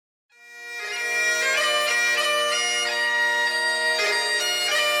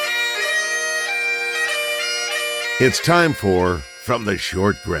It's time for From the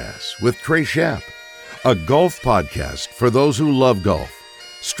Short Grass with Trey Schapp, a golf podcast for those who love golf,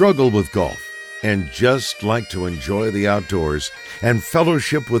 struggle with golf, and just like to enjoy the outdoors and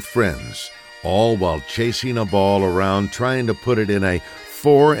fellowship with friends, all while chasing a ball around trying to put it in a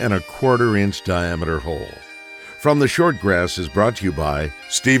 4 1/4-inch diameter hole. From the Short Grass is brought to you by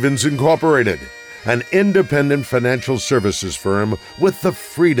Stephens Incorporated, an independent financial services firm with the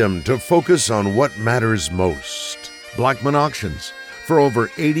freedom to focus on what matters most. Blackman Auctions. For over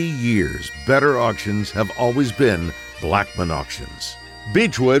 80 years, better auctions have always been Blackman Auctions.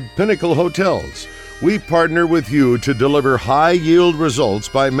 Beechwood Pinnacle Hotels. We partner with you to deliver high-yield results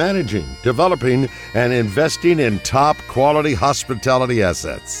by managing, developing, and investing in top-quality hospitality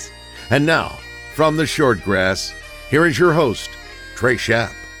assets. And now, from the Short Grass, here is your host, Trey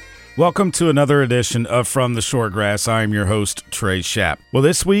Schapp. Welcome to another edition of From the Short Grass. I am your host, Trey Schapp. Well,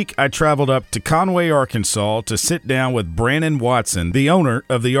 this week I traveled up to Conway, Arkansas to sit down with Brannon Watson, the owner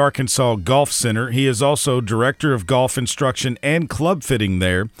of the Arkansas Golf Center. He is also director of golf instruction and club fitting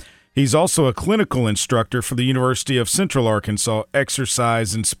there. He's also a clinical instructor for the University of Central Arkansas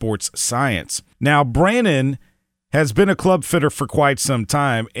Exercise and Sports Science. Now, Brannon has been a club fitter for quite some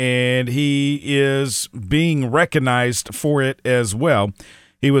time, and he is being recognized for it as well.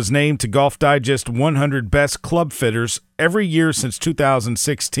 He was named to Golf Digest 100 Best Club Fitters every year since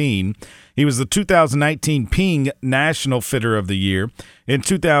 2016. He was the 2019 Ping National Fitter of the Year. In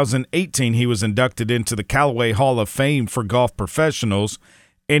 2018, he was inducted into the Callaway Hall of Fame for golf professionals,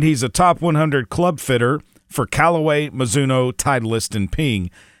 and he's a top 100 club fitter for Callaway, Mizuno, Titleist, and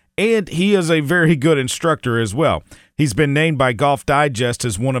Ping. And he is a very good instructor as well. He's been named by Golf Digest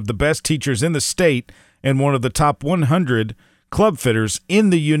as one of the best teachers in the state and one of the top 100 club fitters in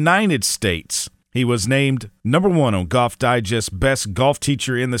the United States. He was named number 1 on Golf Digest's Best Golf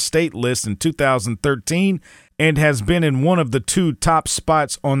Teacher in the State list in 2013 and has been in one of the 2 top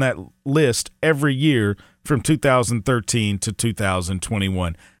spots on that list every year from 2013 to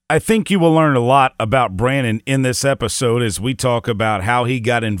 2021. I think you will learn a lot about Brannon in this episode as we talk about how he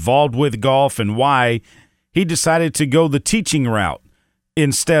got involved with golf and why he decided to go the teaching route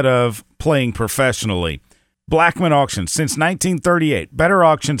instead of playing professionally. Blackman Auctions. Since 1938, better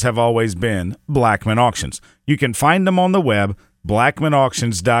auctions have always been Blackman Auctions. You can find them on the web,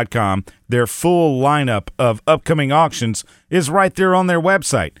 blackmanauctions.com. Their full lineup of upcoming auctions is right there on their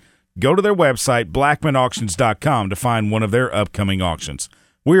website. Go to their website, blackmanauctions.com, to find one of their upcoming auctions.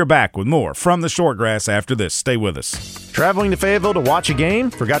 We are back with more From the Short Grass after this. Stay with us. Traveling to Fayetteville to watch a game?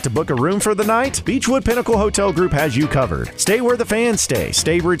 Forgot to book a room for the night? Beechwood Pinnacle Hotel Group has you covered. Stay where the fans stay.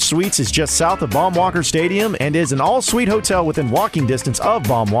 Staybridge Suites is just south of Baum-Walker Stadium and is an all-suite hotel within walking distance of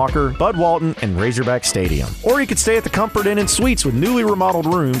Baum-Walker, Bud Walton, and Razorback Stadium. Or you could stay at the Comfort Inn and Suites with newly remodeled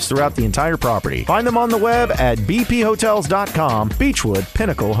rooms throughout the entire property. Find them on the web at bphotels.com. Beechwood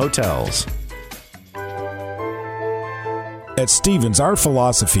Pinnacle Hotels. At Stephens, our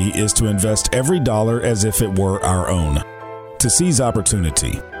philosophy is to invest every dollar as if it were our own, to seize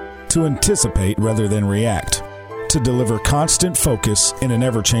opportunity, to anticipate rather than react, to deliver constant focus in an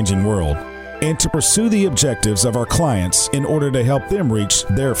ever-changing world, and to pursue the objectives of our clients in order to help them reach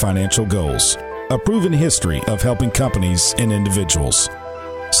their financial goals. A proven history of helping companies and individuals.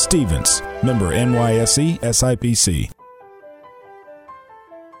 Stephens, member NYSE, SIPC.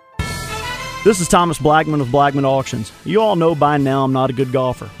 This is Thomas Blackman with Blackman Auctions. You all know by now I'm not a good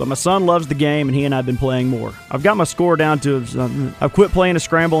golfer, but my son loves the game and he and I have been playing more. I've got my score down to, I've quit playing a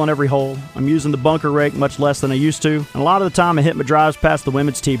scramble on every hole. I'm using the bunker rake much less than I used to, and a lot of the time I hit my drives past the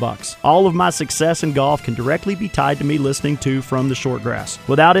women's tee box. All of my success in golf can directly be tied to me listening to From the Short Grass.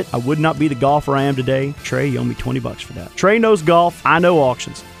 Without it, I would not be the golfer I am today. Trey, you owe me $20 for that. Trey knows golf, I know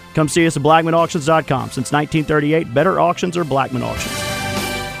auctions. Come see us at blackmanauctions.com. Since 1938, better auctions are Blackman Auctions.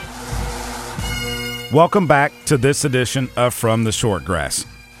 Welcome back to this edition of From the Short Grass.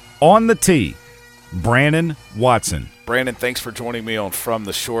 On the tee, Brannon Watson. Brannon, thanks for joining me on From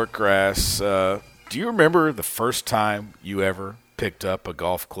the Short Grass. Do you remember the first time you ever picked up a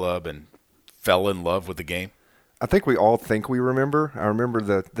golf club and fell in love with the game? I think we all think we remember. I remember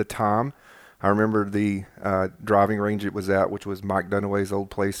the time. I remember the driving range it was at, which was Mike Dunaway's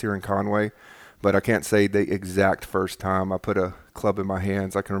old place here in Conway. But I can't say the exact first time I put a club in my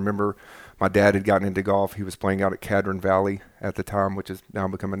hands. I can remember my dad had gotten into golf. He was playing out at Cadron Valley at the time, which has now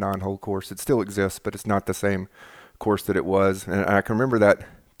become a 9-hole course. It still exists, but it's not the same course that it was. And I can remember that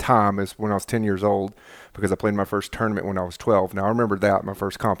time is when I was 10 years old because I played my first tournament when I was 12. Now, I remember that, my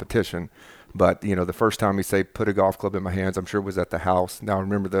first competition. But, you know, the first time you say put a golf club in my hands, I'm sure it was at the house. Now, I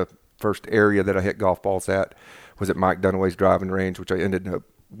remember the first area that I hit golf balls at was at Mike Dunaway's driving range, which I ended up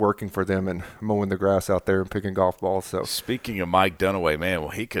working for them and mowing the grass out there and picking golf balls. So speaking of Mike Dunaway, man, well,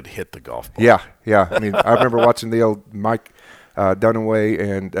 he could hit the golf ball. Yeah. I mean, I remember watching the old Mike Dunaway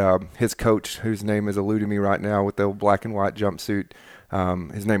and his coach, whose name is eluding me right now, with the old black and white jumpsuit.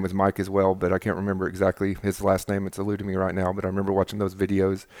 His name was Mike as well, but I can't remember exactly his last name. It's eluding me right now, but I remember watching those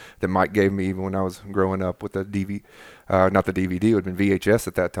videos that Mike gave me even when I was growing up with the not the DVD, it would have been VHS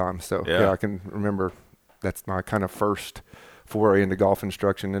at that time. So yeah, I can remember that's my kind of first foray into golf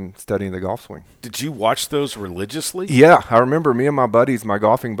instruction and studying the golf swing. Did you watch those religiously? Yeah, I remember me and my buddies, my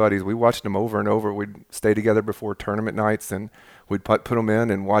golfing buddies, we watched them over and over. We'd stay together before tournament nights, and we'd put them in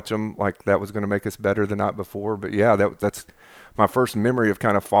and watch them like that was going to make us better the night before. But yeah, that's my first memory of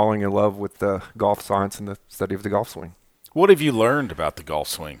kind of falling in love with the golf science and the study of the golf swing. What have you learned about the golf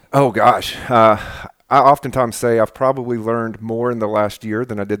swing? Oh, gosh. I oftentimes say I've probably learned more in the last year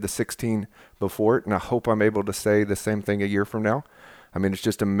than I did the 16 before it, and I hope I'm able to say the same thing a year from now. I mean, it's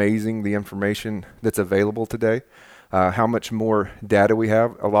just amazing the information that's available today, how much more data we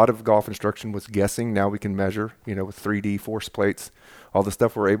have. A lot of golf instruction was guessing. Now we can measure, with 3D force plates, all the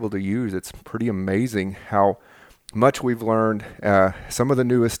stuff we're able to use. It's pretty amazing how much we've learned. Some of the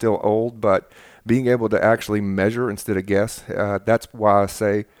new is still old, but being able to actually measure instead of guess, that's why I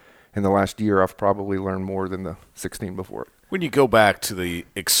say in the last year I've probably learned more than the 16 before it. When you go back to the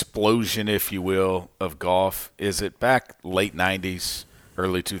explosion, if you will, of golf, is it back late 90s,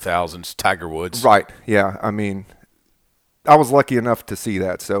 early 2000s, Tiger Woods? Right, yeah. I mean, I was lucky enough to see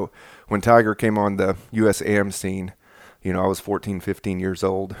that. So when Tiger came on the USAM scene, I was 14, 15 years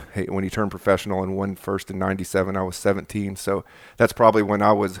old. Hey, when he turned professional and won first in 97, I was 17. So that's probably when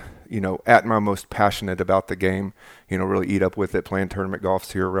I was, at my most passionate about the game, really eat up with it, playing tournament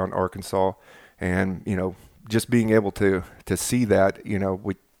golfs here around Arkansas. And, just being able to see that,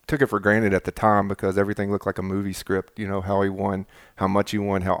 we took it for granted at the time because everything looked like a movie script, how he won, how much he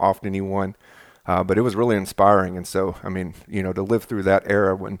won, how often he won. But it was really inspiring. And so, I mean, to live through that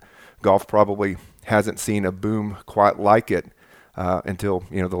era when golf probably hasn't seen a boom quite like it until,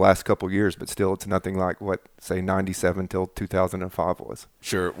 the last couple of years, but still it's nothing like what, say, 97 till 2005 was.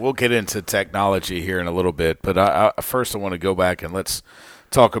 Sure. We'll get into technology here in a little bit, but first I want to go back and let's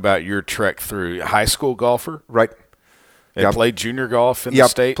talk about your trek through. High school golfer? Right. And played junior golf in the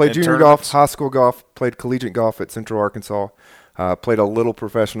state? Played junior golf, high school golf, played collegiate golf at Central Arkansas, played a little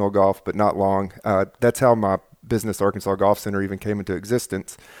professional golf, but not long. That's how my business, Arkansas Golf Center, even came into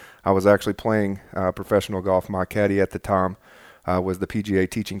existence. I was actually playing professional golf. My caddy at the time was the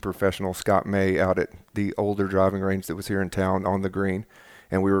PGA teaching professional Scott May out at the older driving range that was here in town on the green.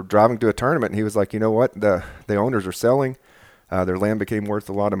 And we were driving to a tournament, and he was like, you know what, the owners are selling. Their land became worth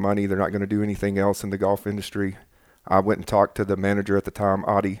a lot of money. They're not going to do anything else in the golf industry. I went and talked to the manager at the time,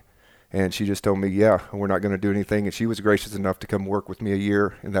 Audie, and she just told me, yeah, we're not going to do anything. And she was gracious enough to come work with me a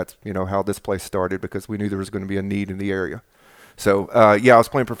year, and that's, how this place started because we knew there was going to be a need in the area. So, I was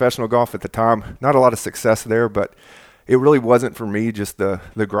playing professional golf at the time. Not a lot of success there, but it really wasn't for me, just the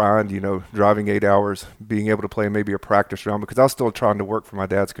grind, driving 8 hours, being able to play maybe a practice round because I was still trying to work for my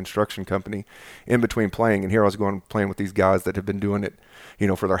dad's construction company in between playing. And here I was playing with these guys that have been doing it,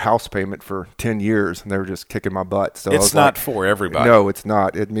 for their house payment for 10 years, and they were just kicking my butt. So it's not for everybody. No, it's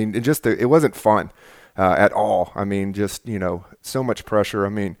not. I mean, it wasn't fun at all. I mean, just, so much pressure. I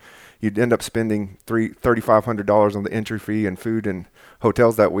mean, you'd end up spending $3,500 on the entry fee and food and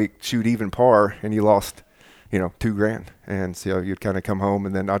hotels that week, shoot even par, and you lost $2,000. And so you'd kind of come home,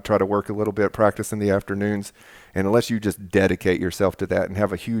 and then I'd try to work a little bit, practice in the afternoons. And unless you just dedicate yourself to that and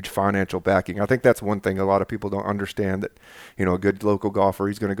have a huge financial backing, I think that's one thing a lot of people don't understand, that, a good local golfer,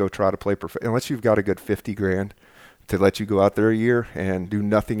 he's going to go try to play unless you've got a good $50,000 to let you go out there a year and do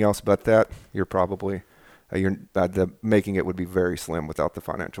nothing else but that, you're probably, the making it would be very slim without the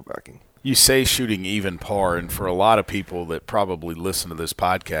financial backing. You say shooting even par, and for a lot of people that probably listen to this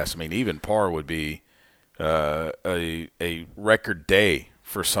podcast, I mean, even par would be a record day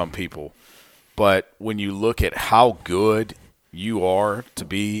for some people. But when you look at how good you are to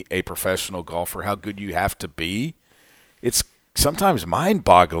be a professional golfer, how good you have to be, it's sometimes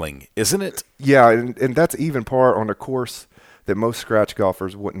mind-boggling, isn't it? Yeah, and that's even par on a course that most scratch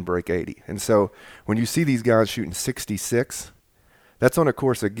golfers wouldn't break 80. And so when you see these guys shooting 66, that's on a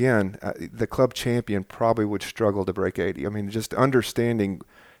course, again, the club champion probably would struggle to break 80. I mean, just understanding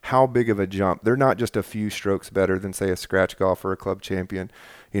how big of a jump. They're not just a few strokes better than, say, a scratch golfer, a club champion.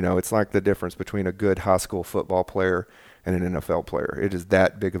 It's like the difference between a good high school football player and an NFL player. It is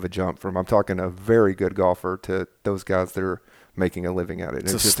that big of a jump from, I'm talking a very good golfer, to those guys that are making a living at it.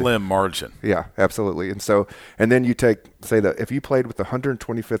 It's a slim margin. Yeah, absolutely. And then you take, say, that if you played with the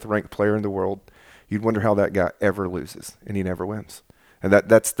 125th ranked player in the world, you'd wonder how that guy ever loses, and he never wins. And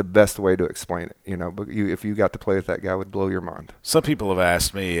that's the best way to explain it. You know, but if you got to play with that guy, it would blow your mind. Some people have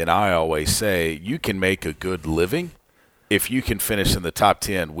asked me, and I always say, you can make a good living if you can finish in the top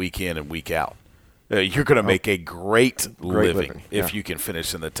 10 week in and week out. You're going to make a great living if you can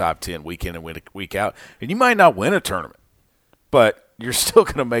finish in the top 10 week in and week out. And you might not win a tournament, but you're still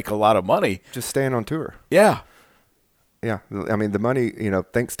going to make a lot of money. Just staying on tour. Yeah. Yeah. I mean, the money,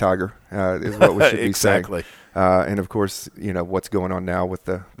 thanks, Tiger, is what we should be exactly. saying. And, of course, what's going on now with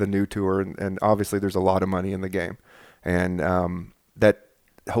the new tour. And obviously there's a lot of money in the game. And that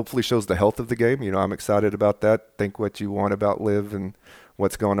hopefully shows the health of the game. I'm excited about that. Think what you want about LIV and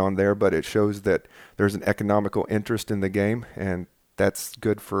what's going on there, but it shows that there's an economical interest in the game, and that's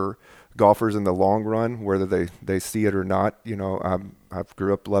good for golfers in the long run, whether they see it or not. I've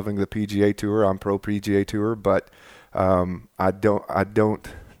grew up loving the PGA Tour. I'm pro PGA Tour, but I don't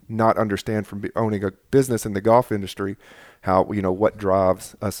not understand from owning a business in the golf industry how what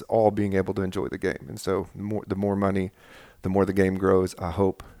drives us all being able to enjoy the game. And so the more money, the more the game grows, I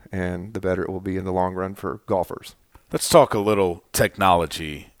hope, and the better it will be in the long run for golfers. Let's talk a little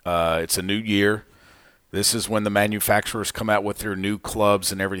technology. It's a new year. This is when the manufacturers come out with their new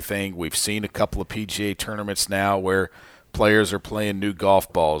clubs and everything. We've seen a couple of PGA tournaments now where players are playing new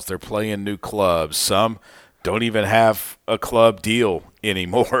golf balls. They're playing new clubs. Some don't even have a club deal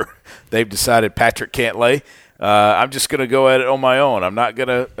anymore. They've decided Patrick Cantlay, I'm just going to go at it on my own. I'm not going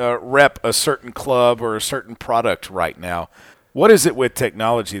to rep a certain club or a certain product right now. What is it with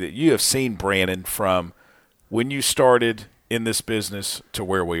technology that you have seen, Brandon, from when you started in this business to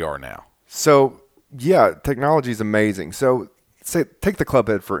where we are now? So, yeah, technology is amazing. So, take the club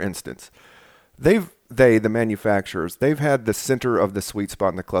head, for instance. The manufacturers, they've had the center of the sweet spot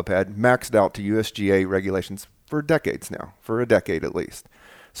in the club head maxed out to USGA regulations for decades now, for a decade at least.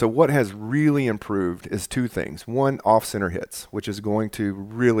 So what has really improved is two things. One, off-center hits, which is going to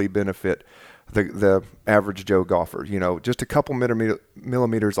really benefit the average Joe golfer. Just a couple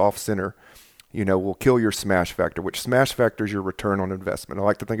millimeters off-center, will kill your smash factor, which smash factor is your return on investment. I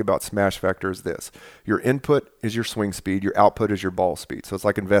like to think about smash factor as this. Your input is your swing speed. Your output is your ball speed. So it's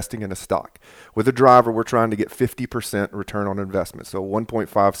like investing in a stock. With a driver, we're trying to get 50% return on investment, so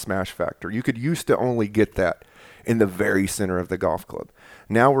 1.5 smash factor. You could used to only get that in the very center of the golf club.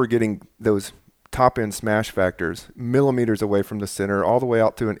 Now we're getting those top-end smash factors millimeters away from the center, all the way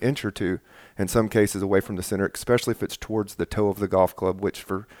out to an inch or two, in some cases away from the center, especially if it's towards the toe of the golf club, which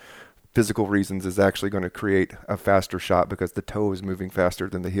for physical reasons is actually going to create a faster shot because the toe is moving faster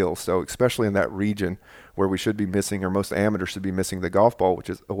than the heel. So especially in that region where we should be missing, or most amateurs should be missing, the golf ball, which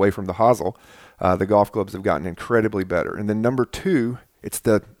is away from the hosel, the golf clubs have gotten incredibly better. And then number two, it's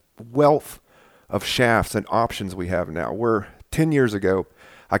the wealth of shafts and options we have now. Where 10 years ago,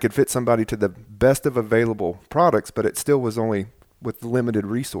 I could fit somebody to the best of available products, but it still was only with limited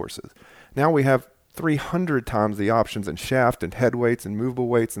resources. Now we have 300 times the options in shaft and head weights and movable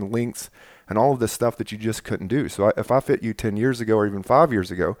weights and links and all of this stuff that you just couldn't do. So if I fit you 10 years ago or even 5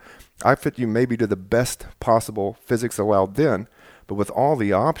 years ago, I fit you maybe to the best possible physics allowed then, but with all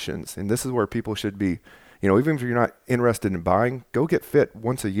the options. And this is where people should be, even if you're not interested in buying, go get fit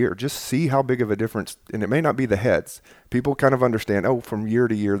once a year. Just see how big of a difference. And it may not be the heads. People kind of understand, from year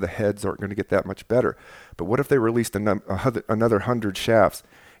to year, the heads aren't going to get that much better. But what if they released another 100 shafts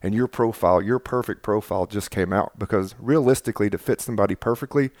and your perfect profile just came out? Because realistically, to fit somebody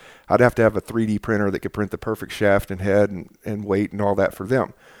perfectly, I'd have to have a 3D printer that could print the perfect shaft and head and weight and all that for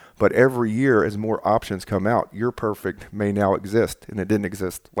them. But every year, as more options come out, your perfect may now exist, and it didn't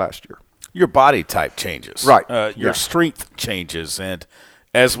exist last year. Your body type changes. Right. Your strength changes. And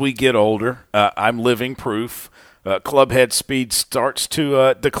as we get older, I'm living proof, club head speed starts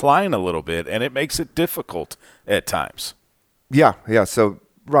to decline a little bit, and it makes it difficult at times. Yeah. So,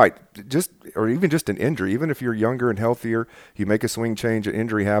 right. Even just an injury. Even if you're younger and healthier, you make a swing change, an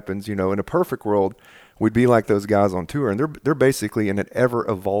injury happens. In a perfect world, we'd be like those guys on tour, and they're basically in an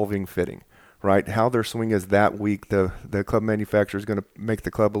ever-evolving fitting, right? How their swing is that week, the club manufacturer is going to make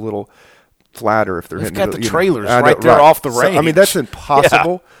the club a little flatter if they're They've hitting got the trailers right there off the range. So, that's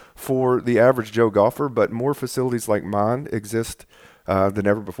impossible for the average Joe golfer, but more facilities like mine exist than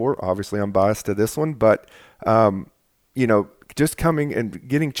ever before. Obviously, I'm biased to this one, but just coming and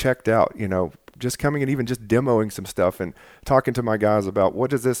getting checked out, just coming and even just demoing some stuff and talking to my guys about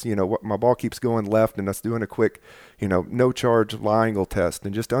what does this, what my ball keeps going left, and us doing a quick, no charge lie angle test,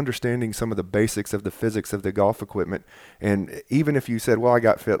 and just understanding some of the basics of the physics of the golf equipment. And even if you said, well, I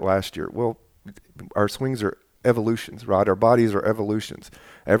got fit last year, well, our swings are evolutions, right? Our bodies are evolutions.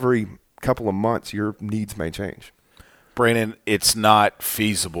 Every couple of months, your needs may change. Brandon, it's not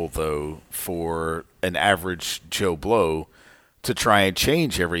feasible, though, for an average Joe Blow to try and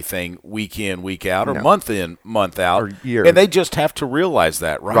change everything week in, week out, or No. month in, month out. Or year. And they just have to realize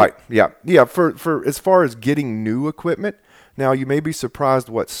that, right? Right. Yeah. Yeah. For as far as getting new equipment, now you may be surprised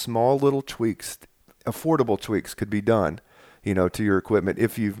what small little tweaks, affordable tweaks, could be done, to your equipment.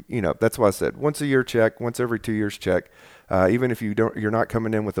 If that's why I said once a year check, once every 2 years check. Even if you're not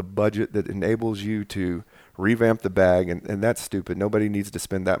coming in with a budget that enables you to revamp the bag, and that's stupid. Nobody needs to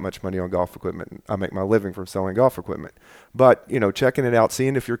spend that much money on golf equipment. I make my living from selling golf equipment. But, checking it out,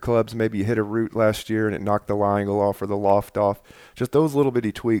 seeing if your clubs, maybe you hit a root last year and it knocked the lie angle off or the loft off, just those little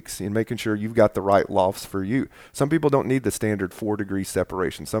bitty tweaks and making sure you've got the right lofts for you. Some people don't need the standard 4-degree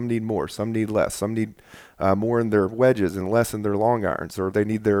separation. Some need more, some need less. Some need more in their wedges and less in their long irons, or they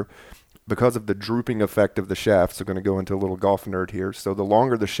need because of the drooping effect of the shafts. So going to go into a little golf nerd here. So the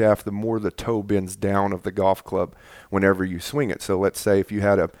longer the shaft, the more the toe bends down of the golf club whenever you swing it. So let's say if you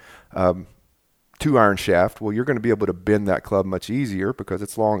had a 2-iron shaft, well, you're going to be able to bend that club much easier because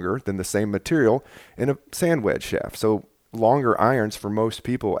it's longer than the same material in a sand wedge shaft. So longer irons for most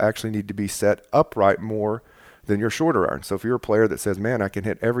people actually need to be set upright more than your shorter irons. So if you're a player that says, man, I can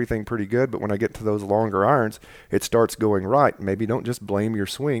hit everything pretty good, but when I get to those longer irons, it starts going right. Maybe don't just blame your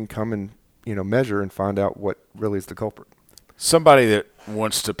swing. Come and measure and find out what really is the culprit. Somebody that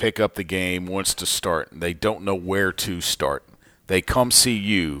wants to pick up the game, wants to start, they don't know where to start. They come see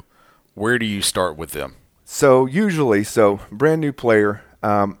you. Where do you start with them? So usually, brand new player,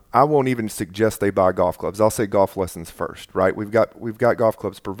 I won't even suggest they buy golf clubs. I'll say golf lessons first, right? We've got golf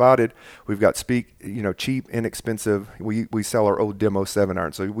clubs provided. We've got cheap, inexpensive. We sell our old demo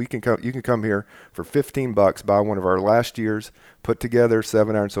 7-iron. So you can come here for $15, buy one of our last year's put together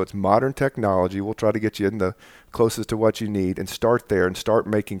 7-iron. So it's modern technology. We'll try to get you in the closest to what you need and start there and start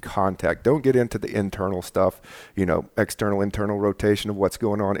making contact. Don't get into the internal stuff, external, internal rotation of what's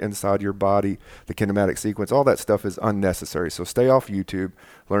going on inside your body, the kinematic sequence. All that stuff is unnecessary. So stay off YouTube,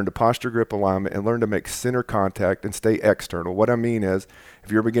 learn to posture, grip, alignment, and learn to make center contact and stay external. What I mean is, if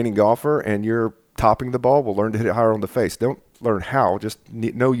you're a beginning golfer and you're topping the ball, well, learn to hit it higher on the face. Don't learn how, just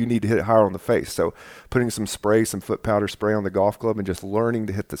know you need to hit it higher on the face. So putting some spray, some foot powder spray on the golf club and just learning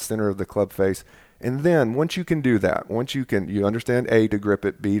to hit the center of the club face. And then once you can do that, you understand A, to grip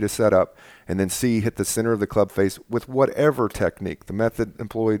it, B, to set up, and then C, hit the center of the club face with whatever technique. The method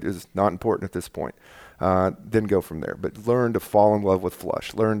employed is not important at this point. Then go from there. But learn to fall in love with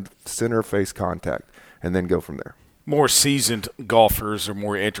flush. Learn center face contact, and then go from there. More seasoned golfers are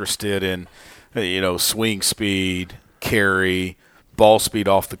more interested in, swing speed, carry, ball speed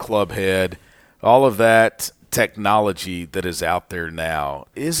off the club head, all of that technology that is out there now.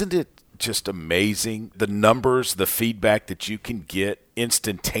 Isn't it just amazing, the numbers, the feedback that you can get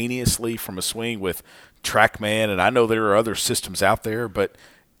instantaneously from a swing with TrackMan? And I know there are other systems out there, but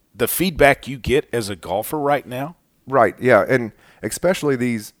the feedback you get as a golfer right now? Right, yeah, and especially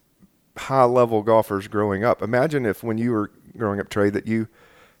these high-level golfers growing up. Imagine if when you were growing up, Trey, that you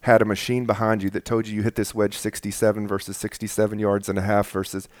had a machine behind you that told you hit this wedge 67 versus 67 yards and a half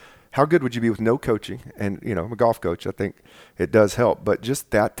versus how good would you be with no coaching? And, I'm a golf coach. I think it does help. But just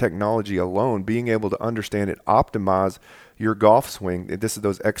that technology alone, being able to understand it, optimize your golf swing. This is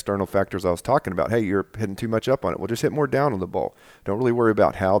those external factors I was talking about. Hey, you're hitting too much up on it. Well, just hit more down on the ball. Don't really worry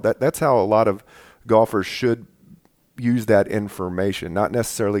about how. That's how a lot of golfers should use that information, not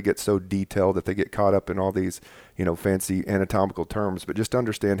necessarily get so detailed that they get caught up in all these, fancy anatomical terms, but just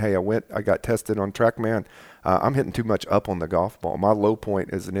understand, hey, I got tested on TrackMan. I'm hitting too much up on the golf ball. My low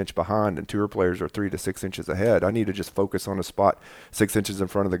point is an inch behind, and tour players are 3 to 6 inches ahead. I need to just focus on a spot 6 inches in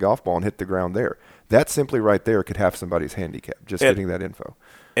front of the golf ball and hit the ground there. That simply right there could have somebody's handicap, just getting that info.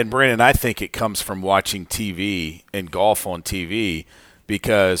 And Brandon, I think it comes from watching TV and golf on TV,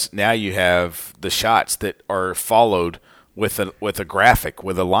 because now you have the shots that are followed with a graphic,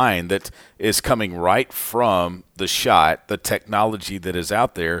 with a line that is coming right from the shot, the technology that is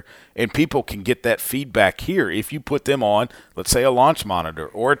out there, and people can get that feedback here. If you put them on, let's say, a launch monitor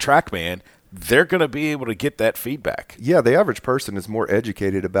or a TrackMan, they're going to be able to get that feedback. Yeah, the average person is more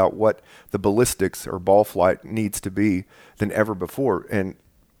educated about what the ballistics or ball flight needs to be than ever before, and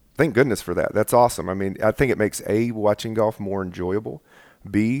thank goodness for that. That's awesome. I mean, I think it makes A, watching golf more enjoyable.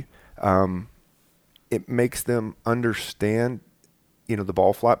 B, it makes them understand, the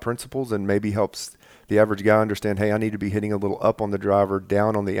ball flight principles, and maybe helps the average guy understand, hey, I need to be hitting a little up on the driver,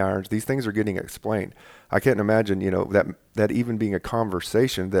 down on the irons. These things are getting explained. I can't imagine, that even being a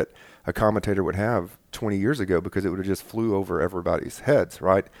conversation that a commentator would have 20 years ago, because it would have just flew over everybody's heads,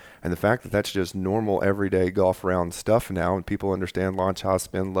 right? And the fact that that's just normal everyday golf round stuff now, and people understand launch high,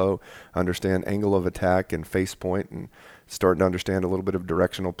 spin low, understand angle of attack and face point, and starting to understand a little bit of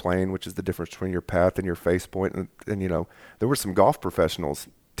directional plane, which is the difference between your path and your face point. And there were some golf professionals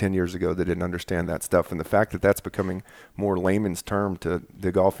 10 years ago that didn't understand that stuff. And the fact that that's becoming more layman's term to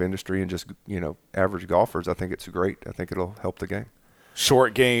the golf industry and just, average golfers, I think it's great. I think it'll help the game.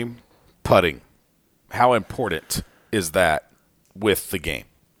 Short game, putting. How important is that with the game?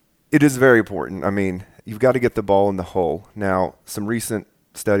 It is very important. I mean, you've got to get the ball in the hole. Now, some recent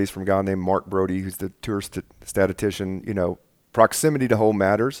studies from a guy named Mark Brody, who's the tour statistician, proximity to hole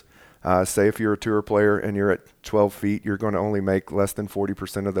matters. Say if you're a tour player and you're at 12 feet, you're going to only make less than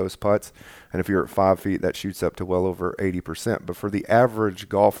 40% of those putts. And if you're at 5 feet, that shoots up to well over 80%. But for the average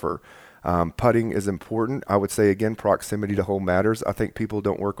golfer, putting is important. I would say, again, proximity to hole matters. I think people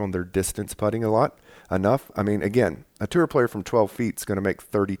don't work on their distance putting enough. I mean, again, a tour player from 12 feet is going to make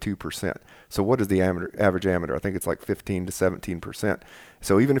 32%. So what is the average amateur? I think it's like 15 to 17%.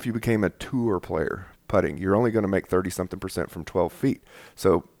 So even if you became a tour player putting, you're only going to make 30-something% from 12 feet.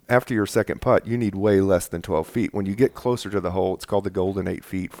 So after your second putt, you need way less than 12 feet. When you get closer to the hole, it's called the golden 8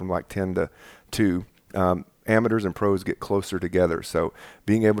 feet, from like 10 to 2. Amateurs and pros get closer together. So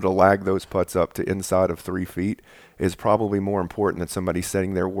being able to lag those putts up to inside of 3 feet is probably more important than somebody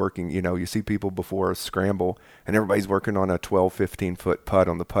sitting there working. You see people before a scramble and everybody's working on a 12, 15-foot putt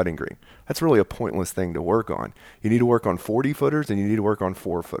on the putting green. That's really a pointless thing to work on. You need to work on 40-footers and you need to work on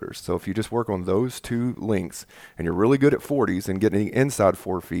 4-footers. So if you just work on those two lengths and you're really good at 40s and getting inside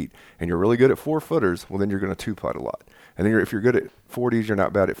 4 feet and you're really good at 4-footers, well, then you're going to two-putt a lot. And then if you're good at 40s, you're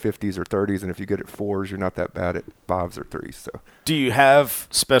not bad at 50s or 30s. And if you're good at 4s, you're not that bad at 5s or 3s. So, do you have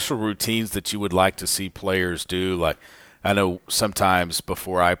special routines that you would like to see players do? Like, I know sometimes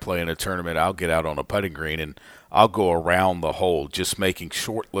before I play in a tournament, I'll get out on a putting green and I'll go around the hole, just making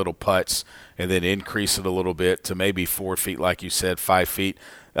short little putts and then increase it a little bit to maybe 4 feet, like you said, 5 feet.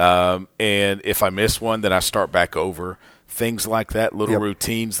 And if I miss one, then I start back over. Things like that, little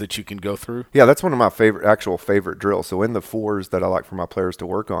routines that you can go through? Yeah, that's one of my favorite drills. So in the 4s that I like for my players to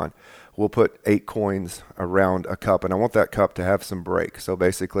work on, we'll put 8 coins around a cup, and I want that cup to have some break. So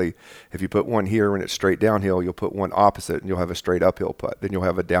basically, if you put one here and it's straight downhill, you'll put one opposite, and you'll have a straight uphill putt. Then you'll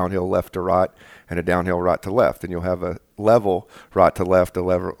have a downhill left to right and a downhill right to left. Then you'll have a level right to left, a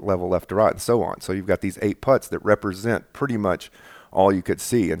level left to right, and so on. So you've got these 8 putts that represent pretty much all you could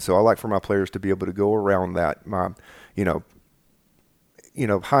see. And so I like for my players to be able to go around that.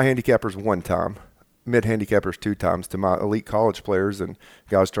 High handicappers 1 time, mid handicappers 2 times. To my elite college players and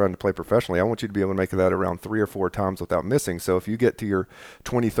guys trying to play professionally, I want you to be able to make that around 3 or 4 times without missing. So if you get to your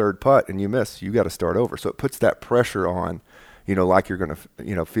 23rd putt and you miss, you got to start over. So it puts that pressure on, like you're going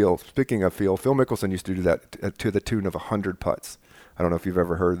to, feel. Speaking of Phil Mickelson used to do that to the tune of 100 putts. I don't know if you've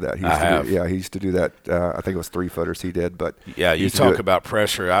ever heard that. He used to do that. I think it was 3-footers he did. But yeah, you talk about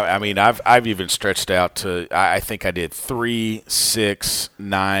pressure. I mean, I've even stretched out to, I think I did 3, 6,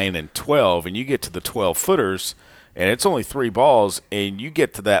 9, and 12. And you get to the 12-footers, and it's only 3 balls, and you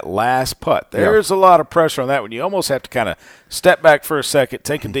get to that last putt. There's a lot of pressure on that one. You almost have to kind of step back for a second,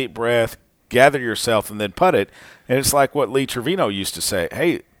 take a deep breath, gather yourself, and then putt it. And it's like what Lee Trevino used to say,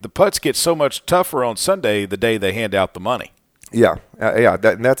 hey, the putts get so much tougher on Sunday the day they hand out the money. Yeah,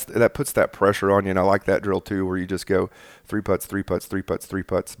 that puts that pressure on you, and I like that drill too, where you just go 3 putts, 3 putts, 3 putts, 3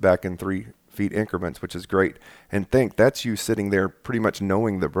 putts, back in 3 feet increments, which is great. And that's you sitting there pretty much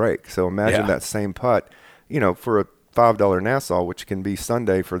knowing the break. So imagine that same putt, for a $5 Nassau, which can be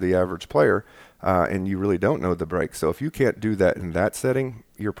Sunday for the average player, and you really don't know the break. So if you can't do that in that setting,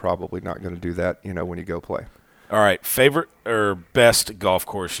 you're probably not going to do that, when you go play. All right, favorite or best golf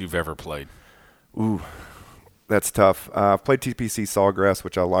course you've ever played? Ooh. That's tough. I've played TPC Sawgrass,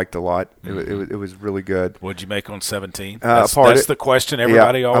 which I liked a lot. It was really good. What'd you make on 17? That's the question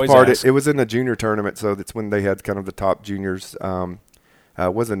everybody always asks. It was in a junior tournament, so that's when they had kind of the top juniors.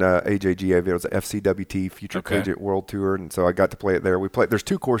 It wasn't a AJGA, it was a FCWT, Future Collegiate World Tour, and so I got to play it there. There's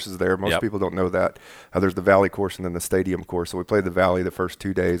 2 courses there. Most people don't know that. There's the Valley course and then the Stadium course. So we played the Valley the first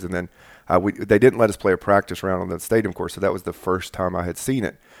 2 days, and then they didn't let us play a practice round on the Stadium course, so that was the first time I had seen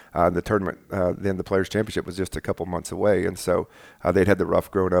it. The tournament, then the Players' Championship was just a couple months away, and so they'd had the rough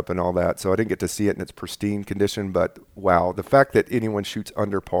grown up and all that, so I didn't get to see it in its pristine condition, but wow, the fact that anyone shoots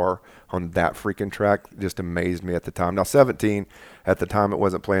under par on that freaking track just amazed me at the time. Now 17, at the time it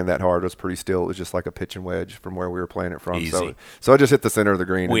wasn't playing that hard, it was pretty still, it was just like a pitch and wedge from where we were playing it from. Easy. So I just hit the center of the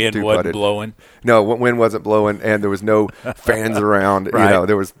green. Wind wasn't blowing? No, wind wasn't blowing, and there was no fans around, right.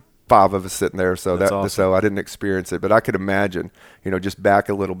 There was 5 of us sitting there, so awesome. So I didn't experience it, but I could imagine, just back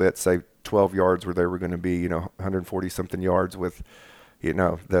a little bit, say 12 yards where they were going to be, 140 something yards with,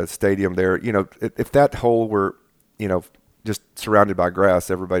 the stadium there. If that hole were, just surrounded by grass,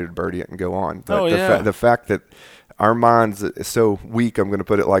 everybody would birdie it and go on. But the fact that our minds is so weak, I'm going to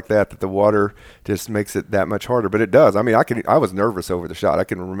put it like that the water just makes it that much harder. But it does. I mean, I was nervous over the shot. I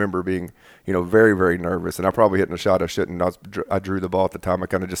can remember being, very, very nervous. And I probably hitting a shot I shouldn't. I drew the ball at the time. I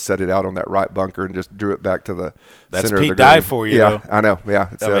kind of just set it out on that right bunker and just drew it back to the center of the green. That's Pete Dye for you, Yeah, though. I know. Yeah.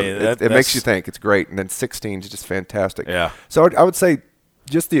 It makes you think. It's great. And then 16 is just fantastic. Yeah. So I would say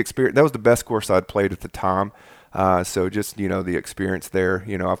just the experience. That was the best course I'd played at the time. So just, the experience there,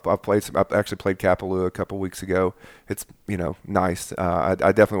 I've actually played Kapalua a couple weeks ago. It's, nice. I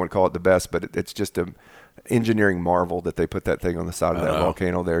definitely wouldn't call it the best, but it's just a engineering marvel that they put that thing on the side of that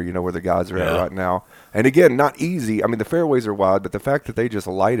volcano there, where the guys are at right now. And again, not easy. I mean, the fairways are wide, but the fact that they just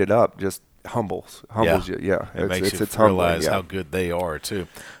light it up just humbles you. Yeah. It makes you it's realize humbling, how good they are too.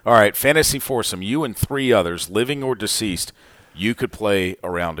 All right. Fantasy foursome, you and 3 others, living or deceased, you could play a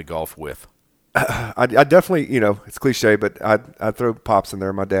round of golf with. I definitely, it's cliche, but I'd throw Pops in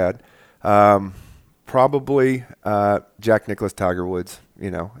there, my dad. Probably Jack Nicklaus, Tiger Woods.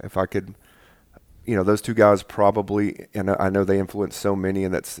 If I could, those 2 guys probably, and I know they influence so many,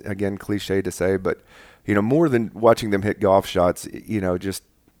 and that's, again, cliche to say, but, more than watching them hit golf shots, just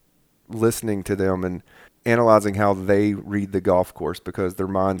listening to them and analyzing how they read the golf course, because their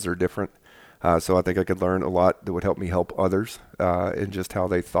minds are different. So I think I could learn a lot that would help me help others in just how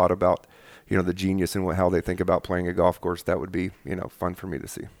they thought about the genius and how they think about playing a golf course. That would be, fun for me to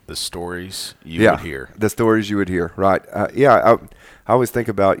see. The stories you would hear. The stories you would hear, right. I always think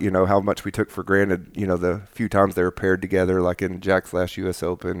about, how much we took for granted, the few times they were paired together, like in Jack's last U.S.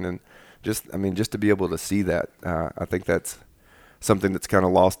 Open. And just to be able to see that, I think that's something that's kind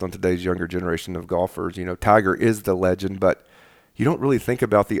of lost on today's younger generation of golfers. Tiger is the legend, but you don't really think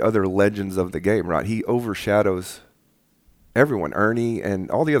about the other legends of the game, right? He overshadows everyone, Ernie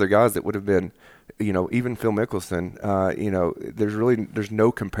and all the other guys that would have been, even Phil Mickelson, there's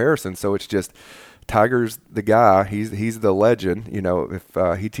no comparison. So it's just Tiger's the guy. He's the legend.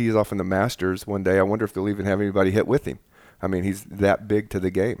 If he tees off in the Masters one day, I wonder if they'll even have anybody hit with him. I mean, he's that big to the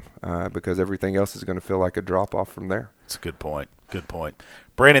game because everything else is going to feel like a drop off from there. That's a good point. Good point.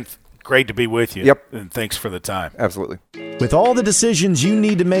 Brandon, great to be with you. Yep. And thanks for the time. Absolutely. With all the decisions you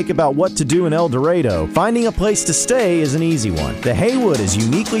need to make about what to do in El Dorado, finding a place to stay is an easy one. The Haywood is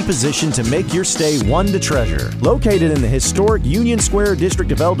uniquely positioned to make your stay one to treasure. Located in the historic Union Square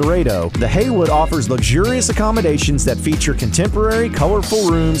district of El Dorado, the Haywood offers luxurious accommodations that feature contemporary,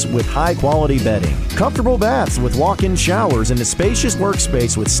 colorful rooms with high-quality bedding, comfortable baths with walk-in showers, and a spacious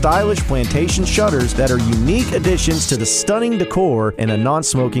workspace with stylish plantation shutters that are unique additions to the stunning decor in a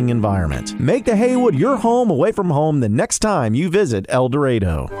non-smoking environment. Make the Haywood your home away from home the next time you visit El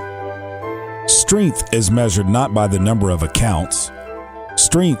Dorado. Strength is measured not by the number of accounts.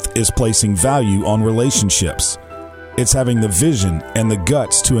 Strength is placing value on relationships. It's having the vision and the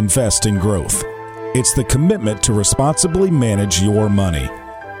guts to invest in growth. It's the commitment to responsibly manage your money.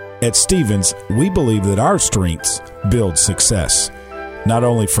 At Stephens, we believe that our strengths build success, not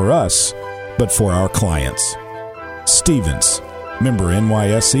only for us, but for our clients. Stephens, member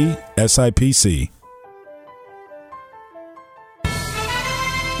NYSE, SIPC.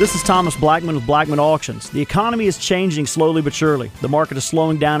 This is Thomas Blackman with Blackman Auctions. The economy is changing slowly but surely. The market is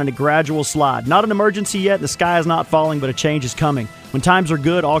slowing down in a gradual slide. Not an emergency yet, the sky is not falling, but a change is coming. When times are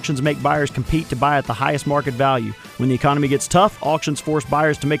good, auctions make buyers compete to buy at the highest market value. When the economy gets tough, auctions force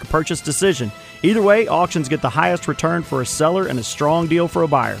buyers to make a purchase decision. Either way, auctions get the highest return for a seller and a strong deal for a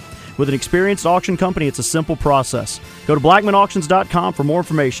buyer. With an experienced auction company, it's a simple process. Go to BlackmanAuctions.com for more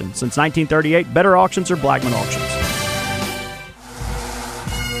information. Since 1938, better auctions are Blackman Auctions.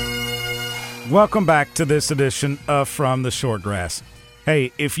 Welcome back to this edition of From the Shortgrass.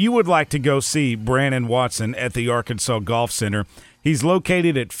 Hey, if you would like to go see Brandon Watson at the Arkansas Golf Center, he's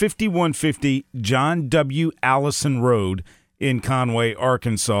located at 5150 John W. Allison Road in Conway,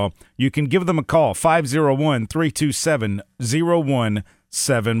 Arkansas. You can give them a call,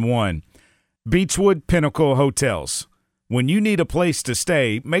 501-327-0171. Beechwood Pinnacle Hotels. When you need a place to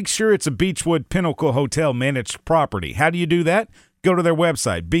stay, make sure it's a Beechwood Pinnacle Hotel managed property. How do you do that? Go to their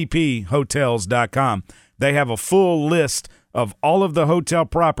website, bphotels.com. They have a full list of all of the hotel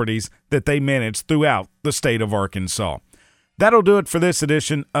properties that they manage throughout the state of Arkansas. That'll do it for this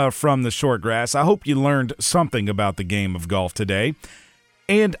edition of From the Shortgrass. I hope you learned something about the game of golf today.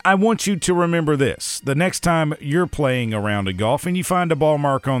 And I want you to remember this. The next time you're playing a round of golf and you find a ball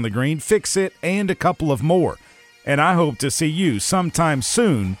mark on the green, fix it and a couple of more. And I hope to see you sometime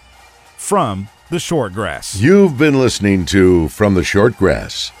soon from the Shortgrass. You've been listening to From the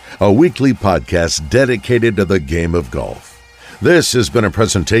Shortgrass, a weekly podcast dedicated to the game of golf. This has been a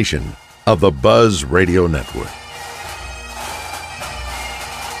presentation of the Buzz Radio Network.